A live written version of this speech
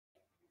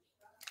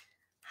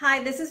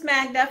Hi, this is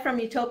Magda from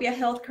Utopia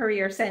Health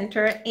Career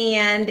Center,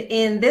 and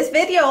in this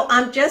video,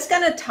 I'm just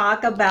going to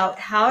talk about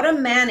how to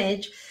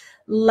manage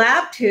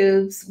lab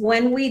tubes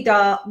when we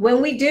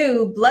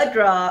do blood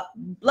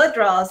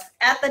draws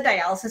at the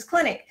dialysis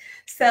clinic.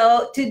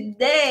 So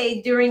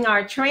today, during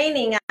our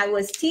training, I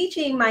was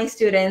teaching my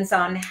students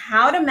on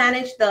how to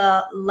manage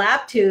the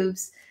lab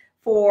tubes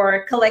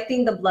for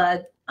collecting the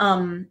blood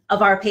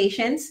of our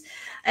patients.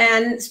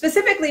 And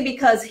specifically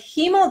because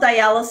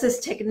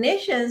hemodialysis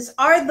technicians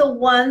are the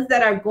ones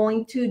that are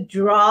going to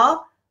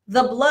draw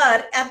the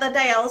blood at the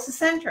dialysis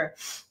center.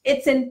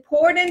 It's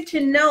important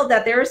to know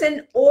that there's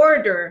an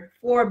order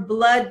for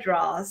blood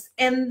draws,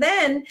 and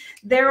then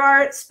there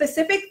are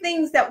specific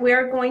things that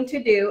we're going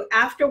to do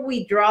after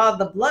we draw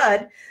the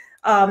blood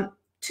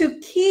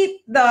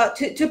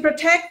to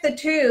protect the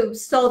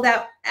tubes so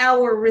that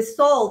our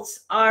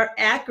results are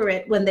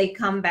accurate when they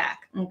come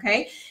back,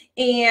 okay?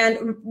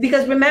 And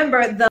because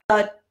remember,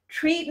 the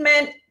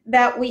treatment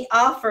that we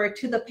offer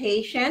to the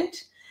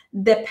patient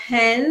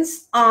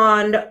depends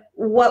on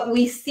what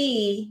we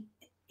see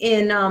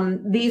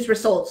in these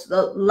results,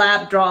 the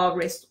lab draw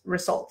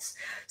results.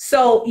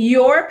 So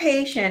your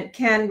patient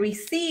can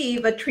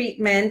receive a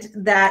treatment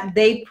that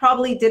they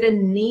probably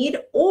didn't need,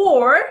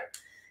 or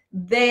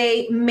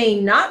they may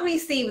not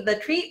receive the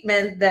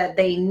treatment that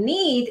they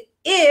need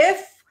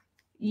if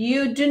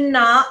you do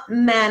not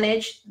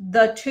manage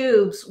the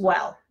tubes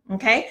well.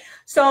 Okay,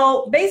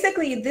 so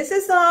basically this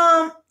is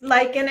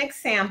like an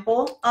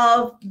example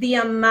of the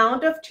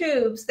amount of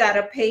tubes that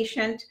a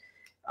patient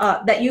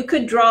that you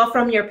could draw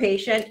from your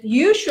patient.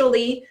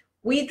 Usually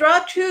we draw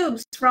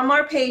tubes from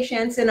our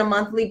patients in a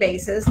monthly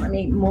basis. Let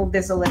me move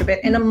this a little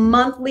bit. In a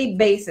monthly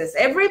basis,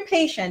 every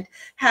patient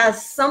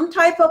has some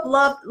type of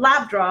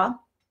lab draw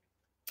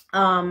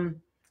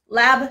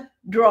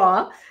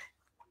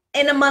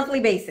in a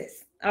monthly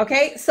basis.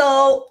 Okay,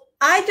 so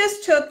I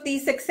just took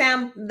this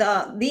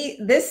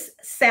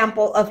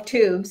sample of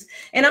tubes,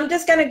 and I'm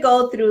just going to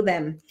go through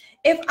them.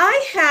 If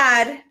I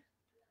had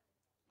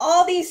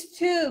all these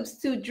tubes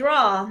to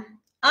draw,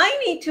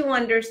 I need to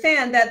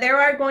understand that there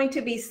are going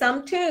to be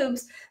some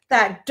tubes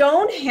that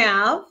don't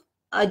have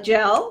a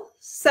gel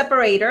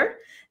separator,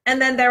 and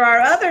then there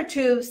are other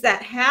tubes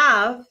that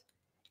have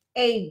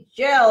a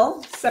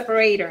gel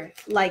separator,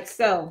 like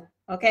so.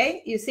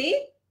 Okay, you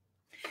see?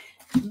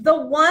 The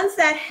ones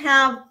that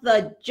have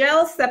the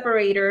gel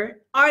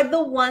separator are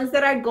the ones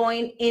that are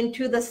going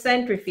into the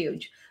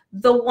centrifuge.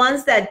 The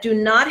ones that do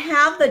not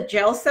have the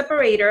gel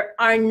separator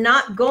are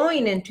not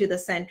going into the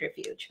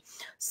centrifuge.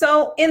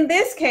 So in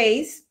this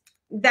case,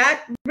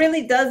 that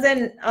really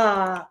doesn't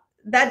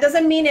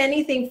mean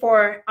anything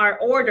for our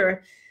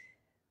order.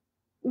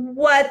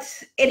 What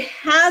it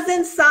has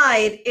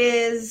inside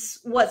is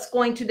what's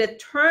going to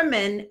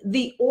determine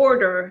the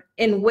order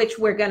in which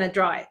we're going to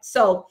draw it.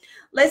 So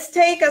let's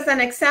take, as an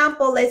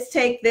example, let's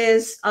take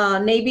this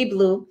navy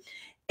blue.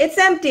 It's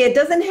empty. It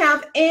doesn't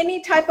have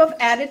any type of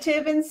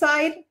additive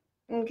inside,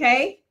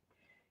 okay?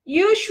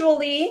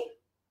 Usually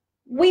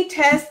we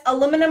test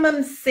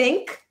aluminum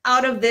zinc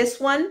out of this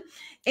one,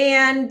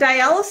 and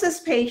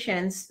dialysis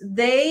patients,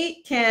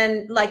 they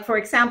can, like for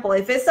example,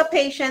 if it's a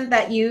patient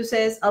that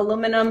uses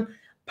aluminum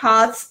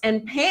pots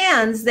and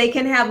pans, they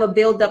can have a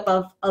buildup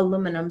of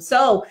aluminum.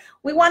 So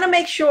we want to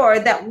make sure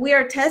that we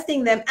are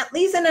testing them at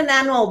least on an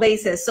annual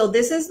basis. So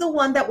this is the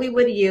one that we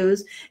would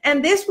use,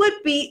 and this would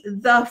be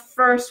the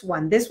first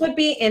one. This would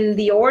be in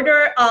the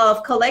order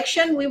of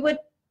collection. We would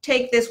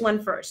take this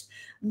one first.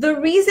 The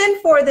reason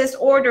for this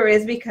order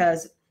is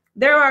because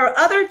there are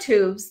other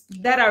tubes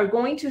that are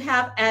going to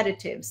have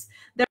additives.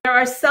 There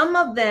are some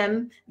of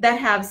them that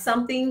have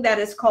something that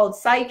is called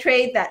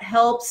citrate that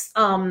helps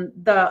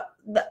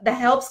that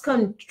helps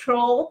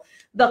control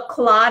the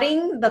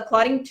clotting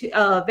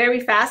very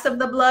fast of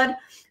the blood.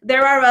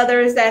 There are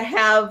others that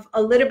have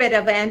a little bit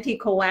of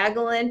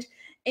anticoagulant,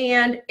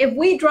 and if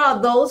we draw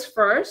those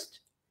first,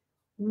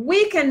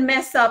 we can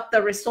mess up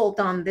the result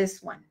on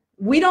this one.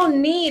 We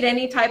don't need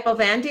any type of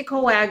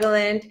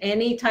anticoagulant,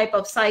 any type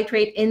of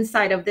citrate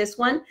inside of this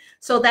one.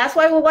 So that's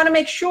why we want to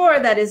make sure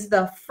that is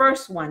the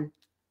first one.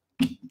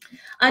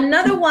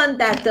 Another one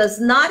that does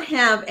not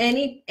have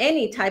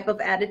any type of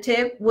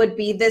additive would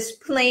be this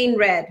plain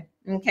red,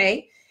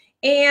 okay?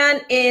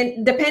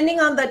 And depending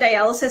on the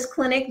dialysis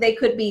clinic, they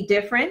could be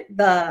different,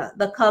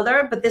 the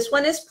color, but this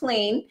one is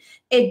plain.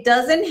 It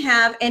doesn't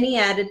have any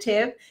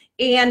additive.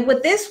 And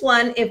with this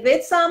one, if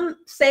it's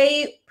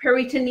say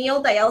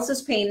peritoneal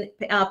dialysis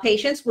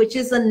patients, which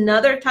is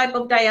another type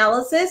of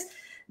dialysis,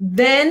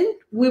 then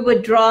we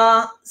would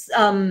draw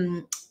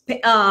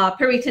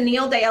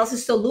peritoneal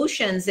dialysis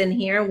solutions in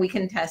here. We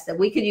can test it.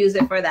 We could use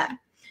it for that.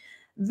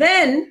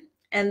 Then,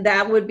 and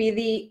that would be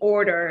the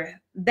order.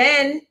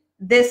 Then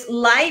this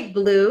light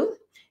blue,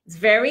 it's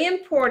very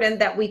important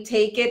that we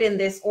take it in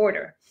this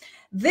order.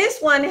 This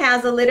one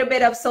has a little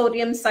bit of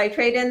sodium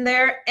citrate in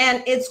there,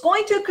 and it's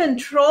going to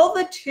control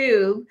the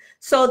tube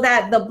so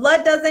that the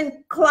blood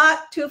doesn't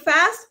clot too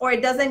fast or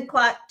it doesn't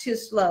clot too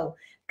slow,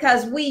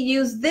 because we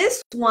use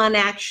this one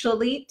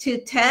actually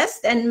to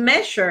test and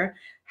measure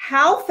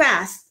how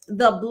fast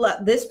the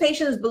blood, this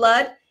patient's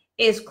blood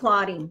is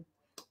clotting,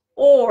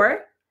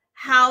 or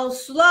how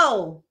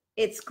slow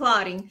it's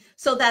clotting,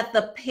 so that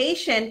the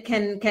patient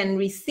can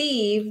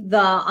receive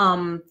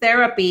the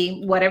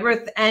therapy, whatever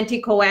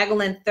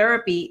anticoagulant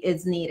therapy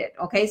is needed.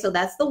 Okay, so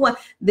that's the one.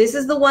 This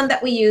is the one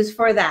that we use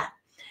for that.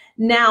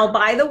 Now,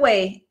 by the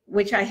way,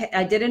 which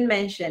I didn't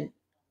mention,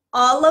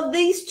 all of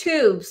these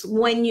tubes,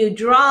 when you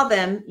draw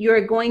them,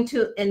 you're going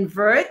to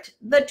invert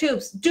the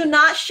tubes. Do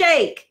not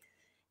shake.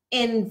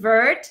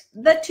 Invert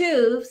the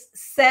tubes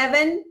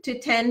 7 to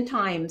 10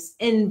 times,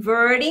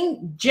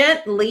 inverting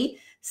gently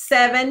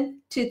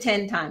 7 to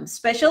 10 times,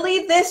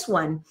 especially this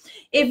one.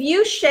 If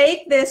you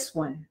shake this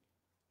one,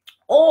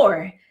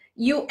 or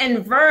you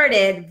invert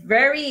it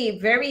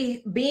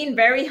being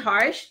very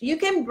harsh, you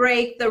can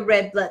break the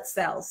red blood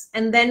cells,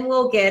 and then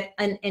we'll get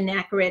an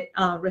inaccurate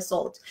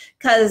result,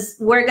 because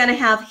we're going to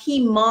have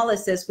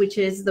hemolysis, which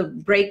is the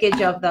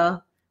breakage of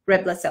the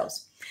red blood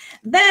cells.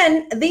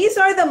 Then these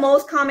are the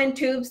most common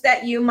tubes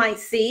that you might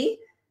see.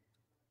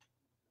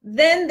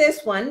 Then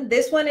this one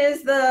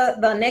is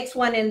the next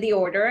one in the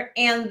order.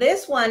 And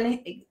this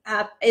one,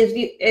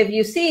 if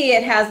you see,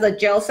 it has the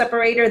gel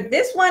separator.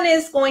 This one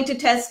is going to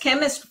test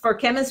for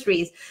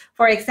chemistries.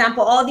 For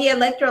example, all the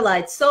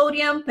electrolytes,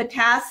 sodium,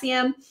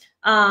 potassium,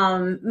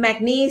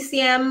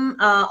 magnesium,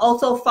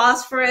 also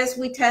phosphorus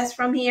we test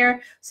from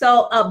here.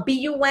 So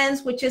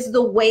BUNs, which is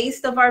the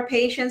waste of our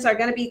patients, are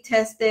going to be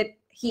tested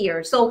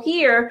here. So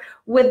here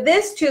with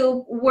this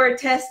tube, we're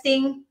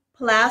testing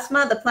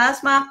plasma, the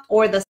plasma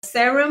or the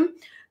serum,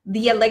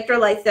 the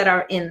electrolytes that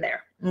are in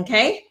there.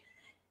 Okay.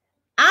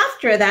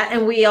 After that,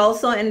 and we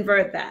also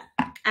invert that.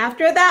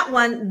 After that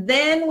one,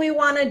 then we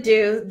want to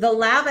do the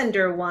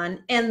lavender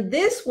one. And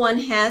this one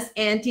has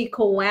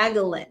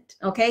anticoagulant.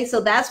 Okay.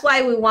 So that's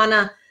why we want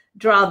to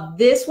draw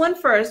this one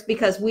first,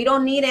 because we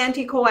don't need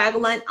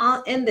anticoagulant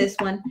in this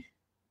one.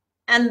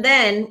 And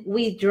then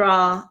we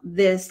draw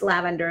this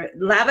lavender.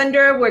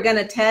 Lavender, we're going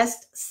to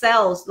test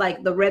cells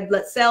like the red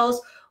blood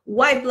cells,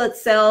 white blood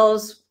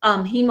cells,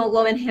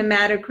 hemoglobin,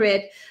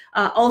 hematocrit,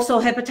 also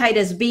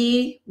hepatitis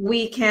B,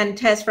 we can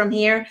test from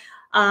here.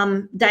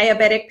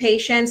 Diabetic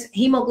patients,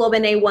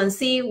 hemoglobin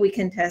A1C, we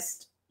can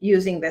test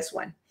using this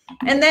one.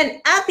 And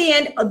then at the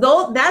end,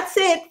 though, that's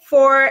it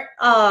for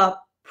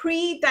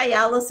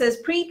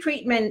pre-dialysis,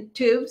 pre-treatment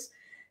tubes.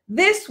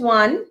 This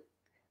one,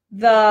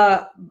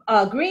 the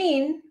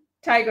green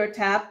tiger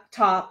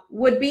top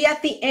would be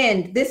at the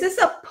end. This is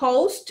a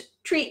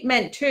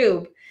post-treatment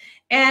tube.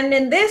 And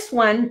in this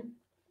one,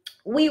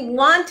 we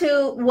want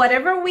to,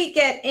 whatever we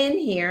get in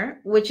here,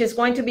 which is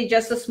going to be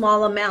just a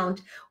small amount,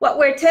 what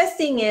we're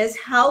testing is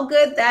how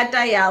good that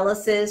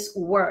dialysis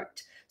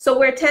worked. So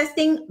we're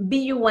testing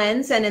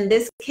BUNs, and in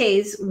this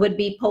case would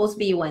be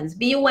post-BUNs.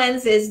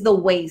 BUNs is the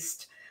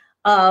waste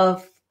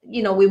of,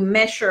 you know, we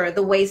measure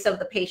the waste of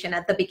the patient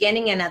at the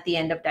beginning and at the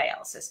end of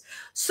dialysis.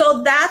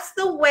 So that's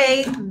the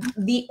way,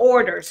 the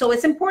order. So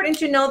it's important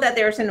to know that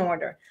there's an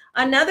order.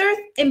 Another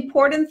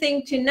important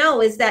thing to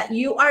know is that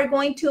you are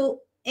going to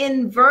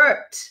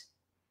invert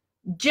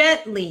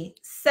gently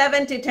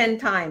 7 to 10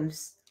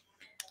 times.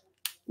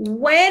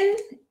 When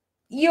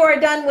you are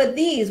done with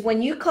these,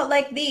 when you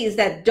collect these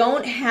that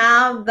don't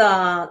have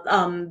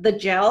the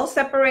gel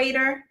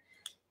separator,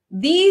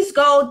 these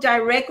go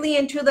directly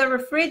into the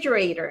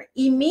refrigerator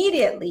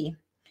immediately.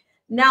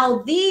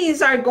 Now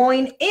these are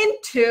going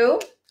into,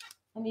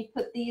 let me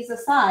put these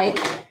aside.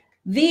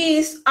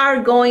 These are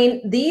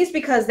going, these,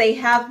 because they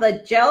have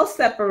the gel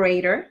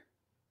separator,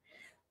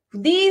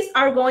 these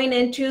are going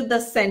into the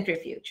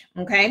centrifuge,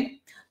 okay?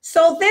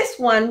 So this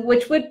one,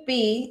 which would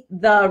be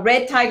the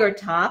red tiger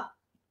top,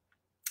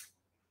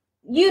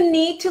 you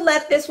need to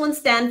let this one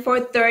stand for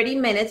 30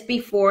 minutes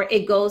before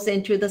it goes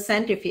into the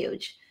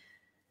centrifuge.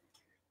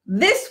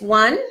 This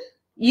one,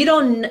 you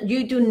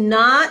do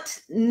not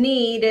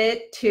need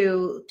it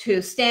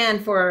to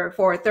stand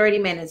for 30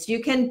 minutes.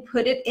 You can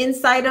put it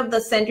inside of the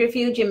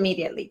centrifuge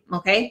immediately,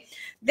 okay?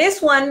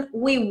 This one,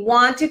 we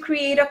want to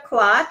create a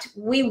clot.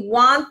 We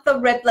want the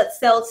red blood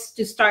cells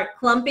to start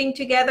clumping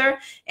together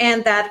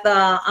and that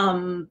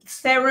the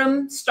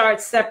serum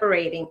starts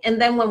separating. And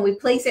then when we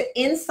place it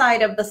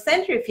inside of the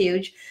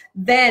centrifuge,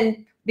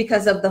 then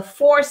because of the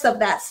force of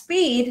that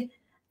speed,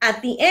 at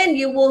the end,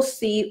 you will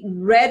see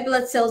red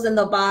blood cells in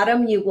the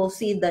bottom, you will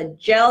see the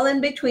gel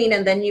in between,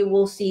 and then you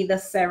will see the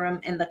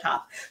serum in the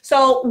top.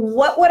 So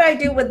what would I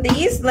do with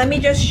these? Let me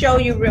just show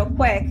you real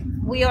quick.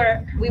 We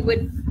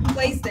would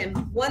place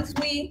them. Once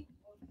we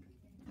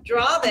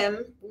draw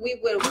them, we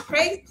will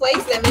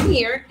place them in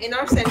here in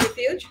our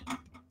centrifuge.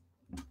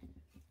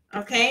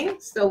 Okay,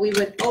 so we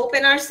would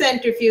open our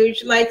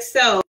centrifuge like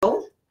so.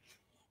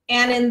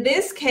 And in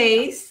this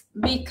case,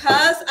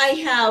 because I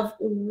have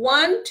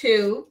one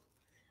tube,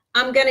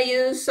 I'm going to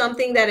use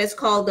something that is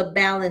called the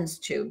balance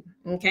tube,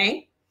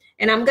 okay?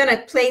 And I'm going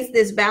to place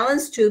this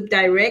balance tube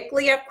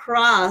directly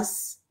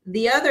across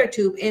the other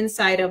tube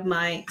inside of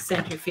my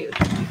centrifuge.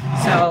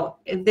 So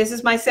if this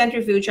is my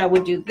centrifuge, I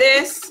would do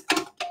this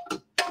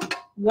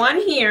one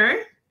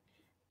here,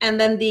 and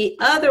then the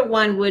other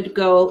one would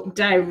go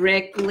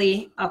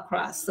directly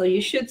across. So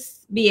you should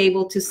be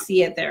able to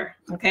see it there,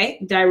 okay?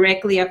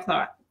 Directly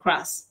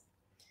across.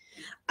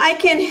 I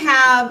can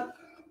have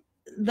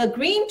the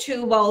green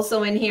tube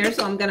also in here,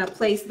 so I'm gonna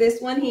place this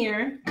one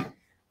here,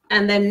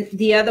 and then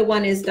the other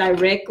one is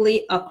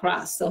directly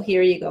across. So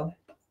here you go.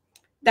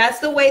 That's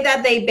the way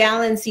that they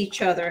balance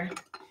each other.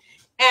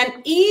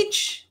 And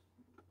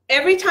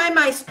every time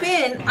I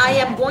spin, I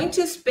am going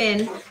to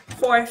spin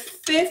for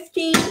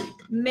 15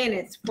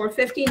 minutes,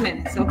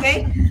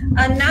 okay?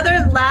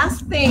 Another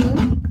last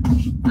thing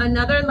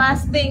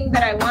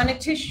that I wanted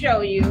to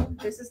show you,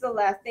 this is the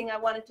last thing I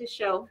wanted to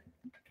show,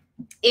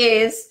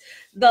 is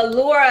the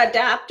lure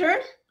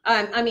adapter.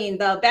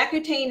 The back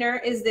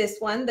retainer is this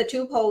one, the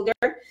tube holder,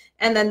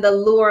 and then the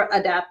lure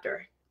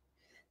adapter.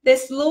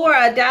 This lure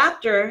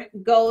adapter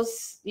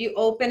goes, you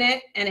open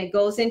it and it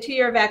goes into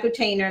your vac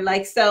retainer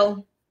like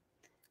so.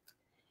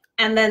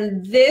 And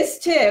then this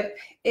tip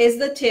is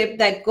the tip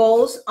that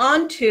goes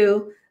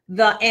onto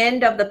the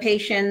end of the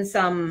patient's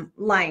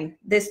line,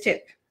 this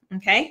tip,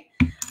 okay?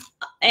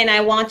 And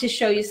I want to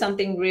show you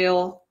something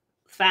real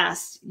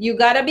fast. You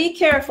gotta be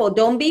careful.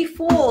 Don't be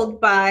fooled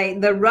by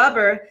the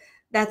rubber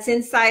that's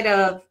inside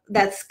of,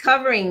 that's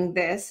covering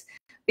this,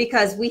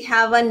 because we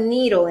have a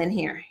needle in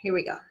here. Here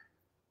we go.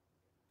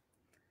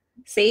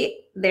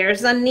 See,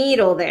 there's a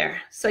needle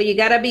there. So you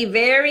got to be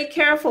very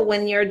careful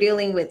when you're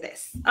dealing with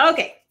this.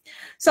 Okay,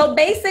 so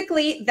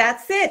basically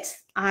that's it.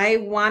 I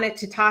wanted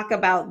to talk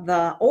about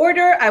the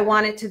order. I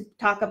wanted to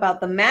talk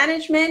about the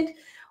management.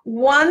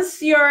 Once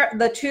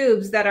the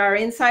tubes that are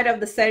inside of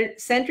the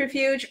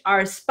centrifuge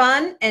are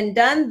spun and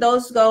done,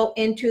 those go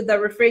into the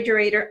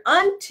refrigerator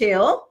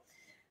until,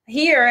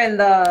 here in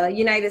the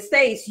United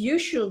States,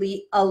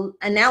 usually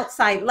an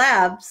outside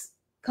labs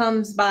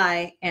comes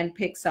by and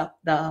picks up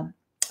the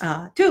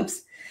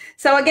tubes.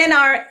 So again,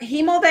 our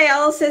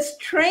hemodialysis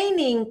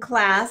training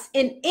class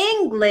in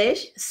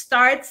English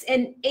starts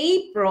in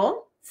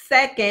April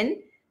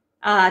 2nd,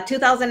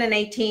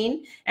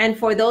 2018. And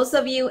for those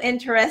of you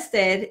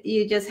interested,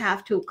 you just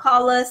have to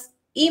call us,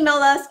 email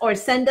us, or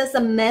send us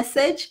a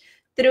message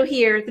through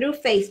here, through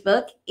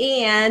Facebook,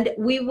 and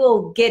we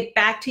will get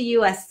back to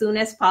you as soon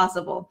as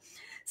possible.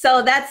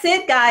 So that's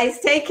it, guys.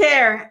 Take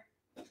care.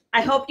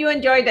 I hope you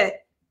enjoyed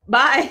it.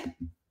 Bye.